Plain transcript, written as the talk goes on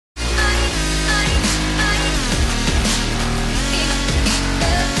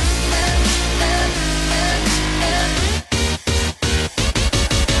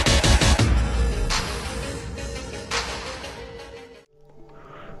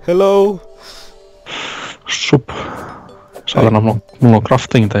Hello! Sup. Saatana, mulla on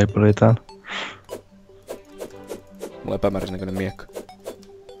crafting table täällä. Mulla on epämääräisen näköinen miekka.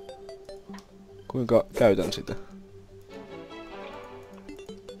 Kuinka käytän sitä?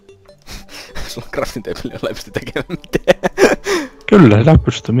 Sulla on crafting table, jolla ei pysty tekemään mitään. Kyllä, sitä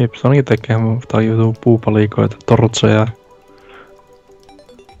pystyy. Mie pystyn ainakin tekemään, tai joutuu puupalikoita, tortseja.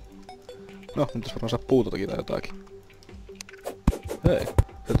 No, nyt jos varmaan saa puutotakin tai jotakin. Hei,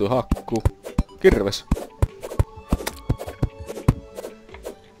 se tuli hakkuu. Kirves.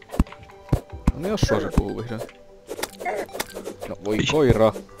 No niin, jos sua se puhuu vihdoin. No voi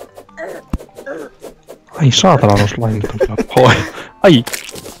koira. Ai saatana, nos laimit on kyllä poi. Ai!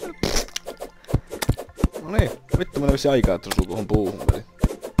 No niin, vittu menee vissi aikaa, että sulla tuohon puuhun veli.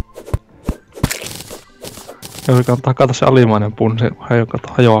 Jos kannattaa kata se alimainen puu, niin se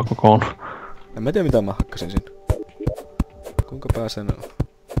hajoaa kokoon. En mä tiedä mitä mä hakkasin sinne. Kuinka pääsen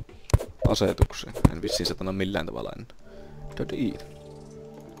asetukseen? En vissiin satana millään tavalla ennen. Dodii.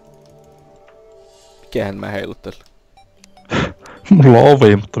 Mikähän mä heiluttelin? Mulla on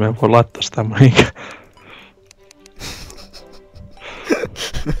ovi, mutta me voi laittaa sitä mihinkään.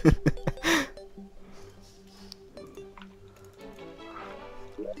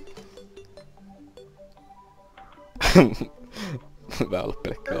 Hyvä olla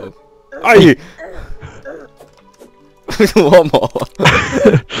pelkkää ovi. Ai! Homo!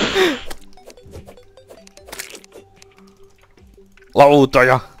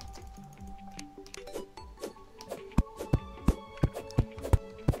 Lautoja!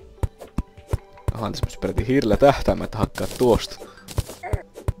 Ahan tässä peräti hiirillä tähtäimättä hakkaa tuosta.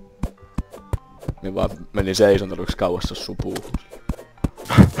 Niin vaan menin seisonteluksi kauas sun puuhun.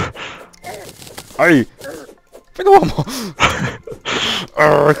 Ai! Mikä homo?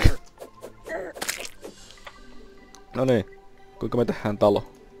 Ark! No niin, kuinka me tehdään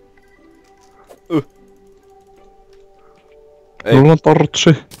talo? Ei. Mulla on tortsi.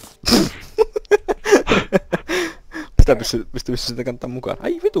 Mistä sitä kannattaa mukaan?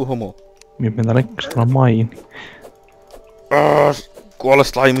 Ai vitu homo! Mie mennään rikkaistella maini. Kuole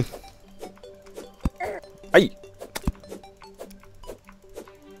slime! Ai!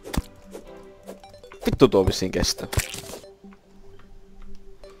 Vittu tuo vissiin kestää.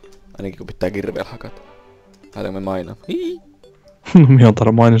 Ainakin kun pitää kirveellä hakata. Lähdetäänkö me mainaa? Hii! No mie on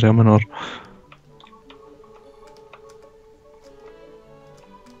täällä mainisia ja menossa.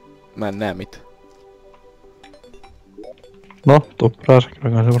 Mä en näe mitään. No, tuo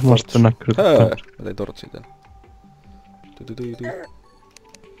pääsäkirä se varmaan sitten näkyy. Mä tein tortsia tänne.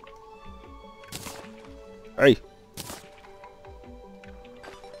 Ei!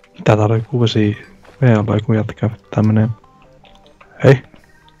 Mitä täällä on joku vesi VL joku jätkä tää menee. Hei!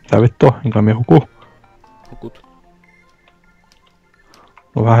 Mitä vittua? Enkä mie huku. Hukut.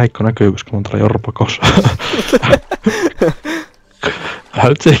 On vähän heikko näkyy, koska mä oon täällä jorpakossa. Älä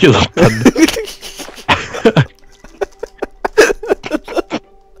nyt sekin tuu tänne.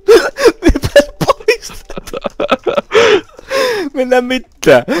 Mennään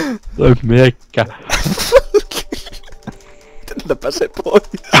mitään! Toi miekkä. Tällä pääsee pois.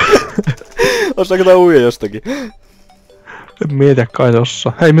 Osaako tää uija jostakin? En mietiä kai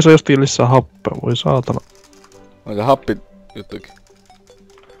tossa. Hei, missä on jostain lisää happea? Voi saatana. Onko happi juttukin?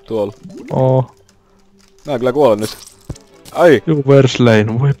 Tuolla. Oo. Mä kyllä kuolen nyt. Ai! Joku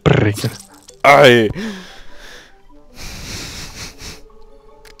Verslain, voi perkele. Ai!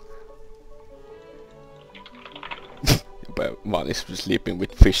 JuPeWaan is sleeping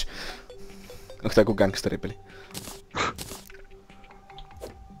with fish. Onks tää joku gangsteripeli?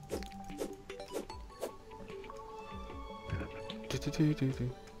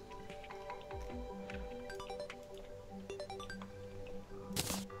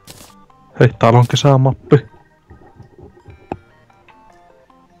 Hei, täällä on kesämappi.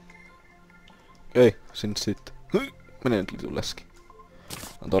 Ei, sinne sitten. Mene nyt vitu läski.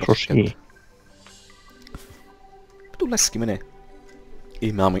 On torsketta. Vitu läski menee.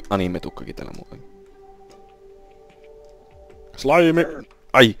 Ihme anime-tukkakin täällä muuten. Slime!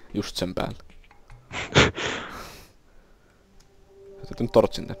 Ai, just sen päällä. Sä nyt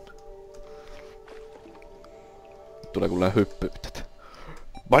tortsin tänne. Tulee kuulee hyppyy tätä.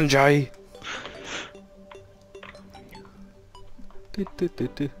 Banjai!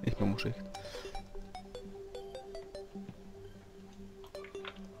 Ihme musiikki.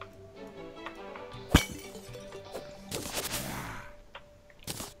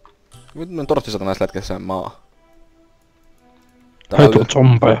 Nyt on tortti satana näissä lätkässään maa. Hei, tuo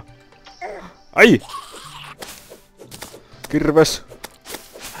zombeja. Ai! Kirves!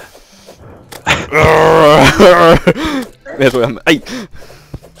 Ai!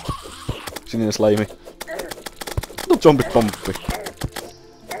 Sininen slaimi. No zombit pomppi.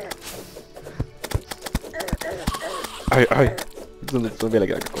 Ai. Tuntuu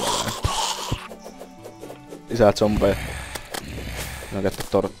vieläkin aika kovaa. Lisää zombeja. Mä oon käyttää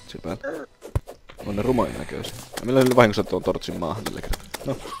tortsi päällä. On ne rumoin näköisiä. Ja millä oli vahingossa tuon tortsin maahan tällä kertaa?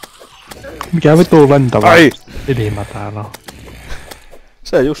 No. Mikä vituu lentävä ilmä täällä on?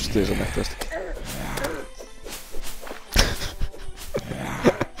 Se justiinsa nähtävästi.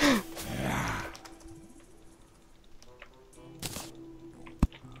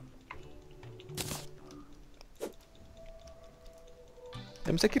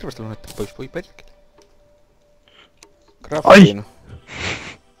 Ei mistä kirvastelu näyttää pois, voi perkele. Craftiin.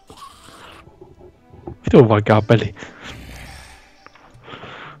 Vitun vaikea peli.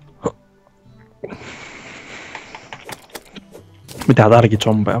 Mitä täälläkin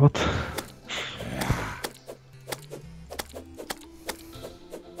zombeavat?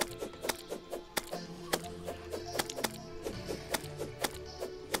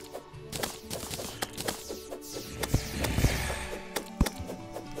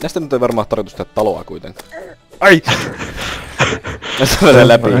 Näistä nyt ei varmaan tarkoitus tehdä taloa kuitenkaan. Ai! Näistä menee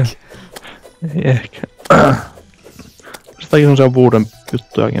läpiikin. Ei ehkä. Sitäkin on se vuoden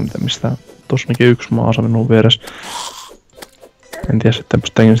juttujakin, mistä tossakin yksi maasa minun vieressä. En tiedä sitten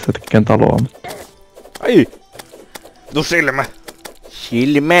pystytäänkö sitä tekemään taloa, mutta... Ai! Tuu silmä!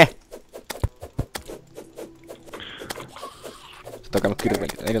 Silmä! Sitä on käynyt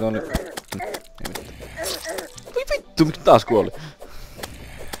kirvelit. Eikä tuo nyt... Ei mitään. Voi vittu, miksi taas kuoli?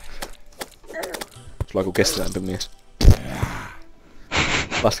 Sulla on joku kestävämpi mies.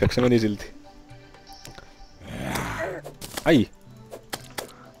 Paskaksi se meni silti. Ai!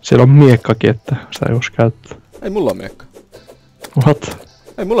 Siellä on miekkakin, että sitä ei vois käyttää. Ei mulla on miekka. What?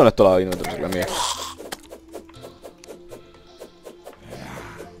 Ei mulla nyt tuolla inventorisilla miekka.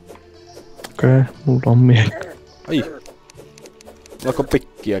 Okei, mulla on miekka. Ai! Mulla on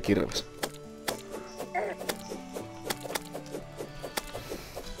pikki ja kirves.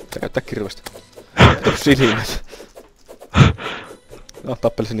 Sä käyttää kirvestä. Silmät. No,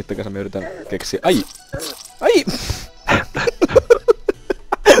 tappelisin niitten kanssa, me yritän keksiä. Ai! Ai!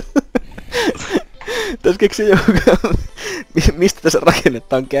 Tässä keksii joku... Mistä tässä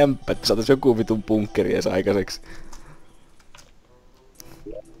rakennetaan kämppä, että saatais joku vitun bunkkeri edes aikaiseksi.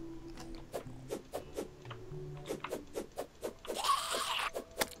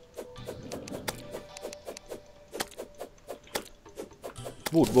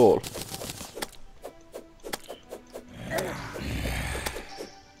 Wood wall.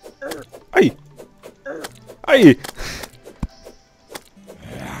 Ai! Ai!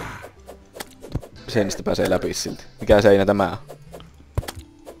 Seinistä pääsee läpi silti. Mikä seinä tämä on?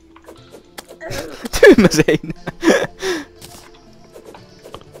 Tyhmä seinä!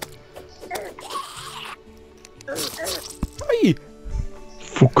 Ai!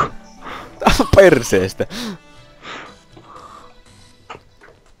 Fuck. Tää on perseestä.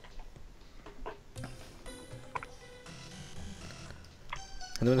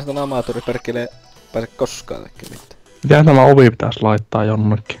 En sitä amatööri perkelee pääse koskaan tekemään mitään. Miten tämä ovi pitäis laittaa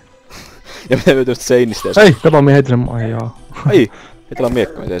jonnekin? Ja mitä löytyy sitä seinistä ja... Ei! Kato, minä heitin sen maijaa. Ai! Heitellä on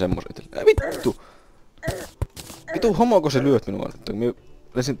miekka, miten semmoset. Vittu! Vitu homo, kun se lyöt minua nyt. Minä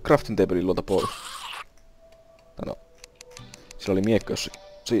läsin crafting tablein luota pois. Tai no... Sillä oli miekka jossakin.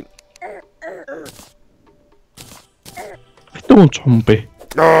 Siinä. Vitun zombi.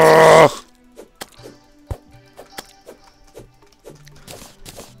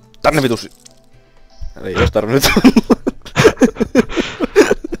 Tänne vitus! Ei ois tarvinnut.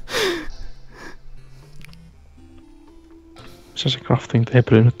 Missä se crafting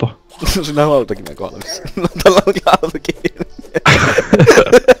table nyt on? Siinä on lautakiven kohdalla. No tällä onkin lautakiven.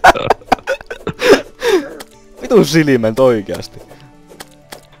 Vitun silmät oikeasti.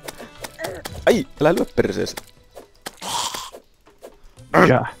 Ai, älä lyö perseesi.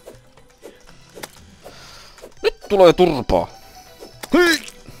 Mikä? Nyt tulee turpaa.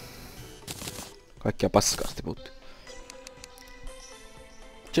 Hyi! Kaikkia paskaasti puhutti.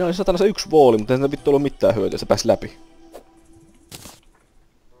 Siinä oli satana se yksi vooli, mutta ei siinä vittu ollut mitään hyötyä, se pääsi läpi.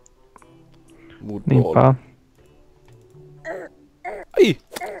 Wood Niinpä. Ai!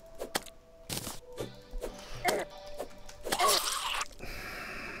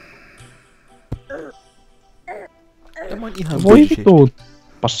 Tämä on ihan voi vittu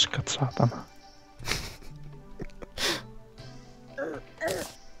paskat saatana.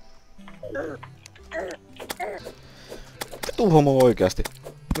 Vitu homo oikeasti.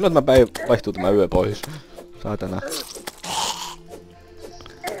 Milloin tämä päivä vaihtuu tämä yö pois? Saatana.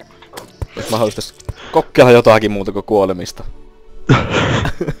 Jos mä haluaisin tässä kokeilla jotakin muuta kuin kuolemista.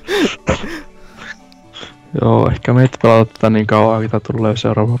 Joo, ehkä meitä pelata tätä niin kauan, että tulee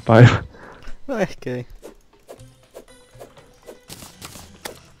seuraava päivä. No ehkä ei.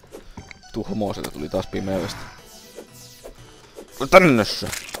 Tuu homoselta tuli taas pimeästä. Tänne se!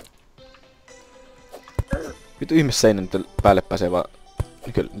 Vitu ihme seinä nyt päälle pääsee vaan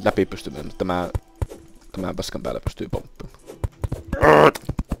läpi pystymään, mutta tämän paskan päällä pystyy pomppimaan.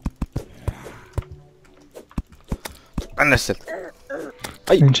 Tänne sieltä!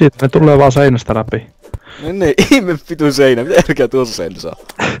 Ai! Niin siitä ne tulee vaan seinästä läpi. Ne ihme vitun seinä, mitä älkää tuossa seinä saa?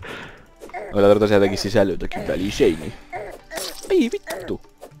 Noita tarvitaan sieltäkin sisällöltäkin väliin seiniin. Ai vittu!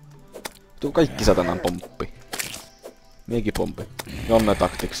 Tuu kaikki satanan pomppi. Miekin pomppi. Jonne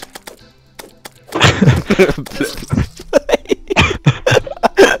taktiksi.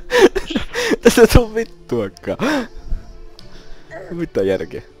 Tästä tuu vittuakaan. Mitä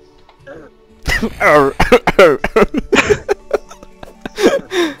järkeä?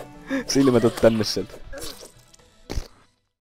 Silmät on tänne sieltä.